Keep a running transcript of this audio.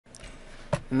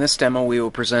In this demo, we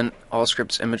will present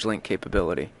Allscripts Imagelink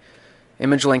capability.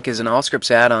 Imagelink is an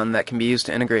Allscripts add-on that can be used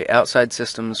to integrate outside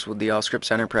systems with the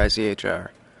Allscripts Enterprise EHR.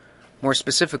 More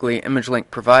specifically,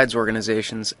 Imagelink provides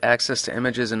organizations access to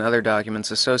images and other documents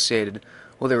associated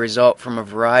with a result from a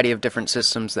variety of different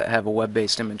systems that have a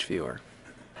web-based image viewer.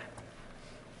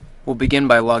 We'll begin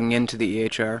by logging into the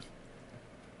EHR.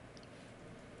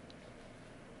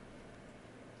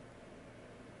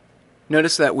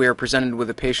 Notice that we are presented with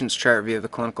a patient's chart via the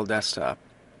clinical desktop.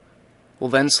 We'll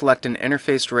then select an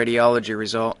interfaced radiology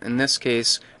result, in this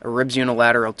case, a ribs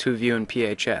unilateral 2-view and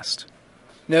PHS.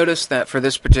 Notice that for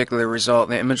this particular result,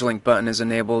 the Imagelink button is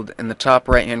enabled in the top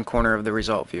right-hand corner of the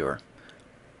result viewer.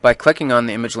 By clicking on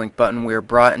the Imagelink button, we are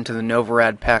brought into the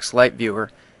Novorad PACS Lite viewer,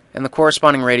 and the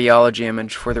corresponding radiology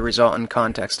image for the result in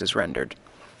context is rendered.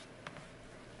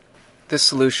 This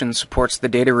solution supports the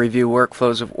data review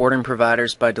workflows of ordering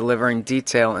providers by delivering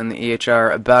detail in the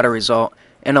EHR about a result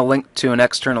and a link to an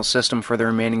external system for the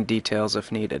remaining details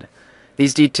if needed.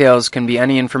 These details can be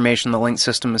any information the link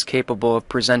system is capable of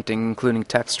presenting, including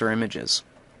text or images.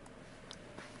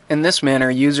 In this manner,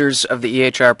 users of the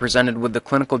EHR are presented with the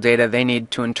clinical data they need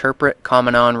to interpret,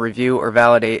 comment on, review, or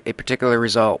validate a particular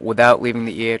result without leaving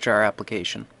the EHR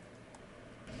application.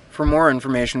 For more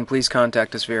information, please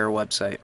contact us via our website.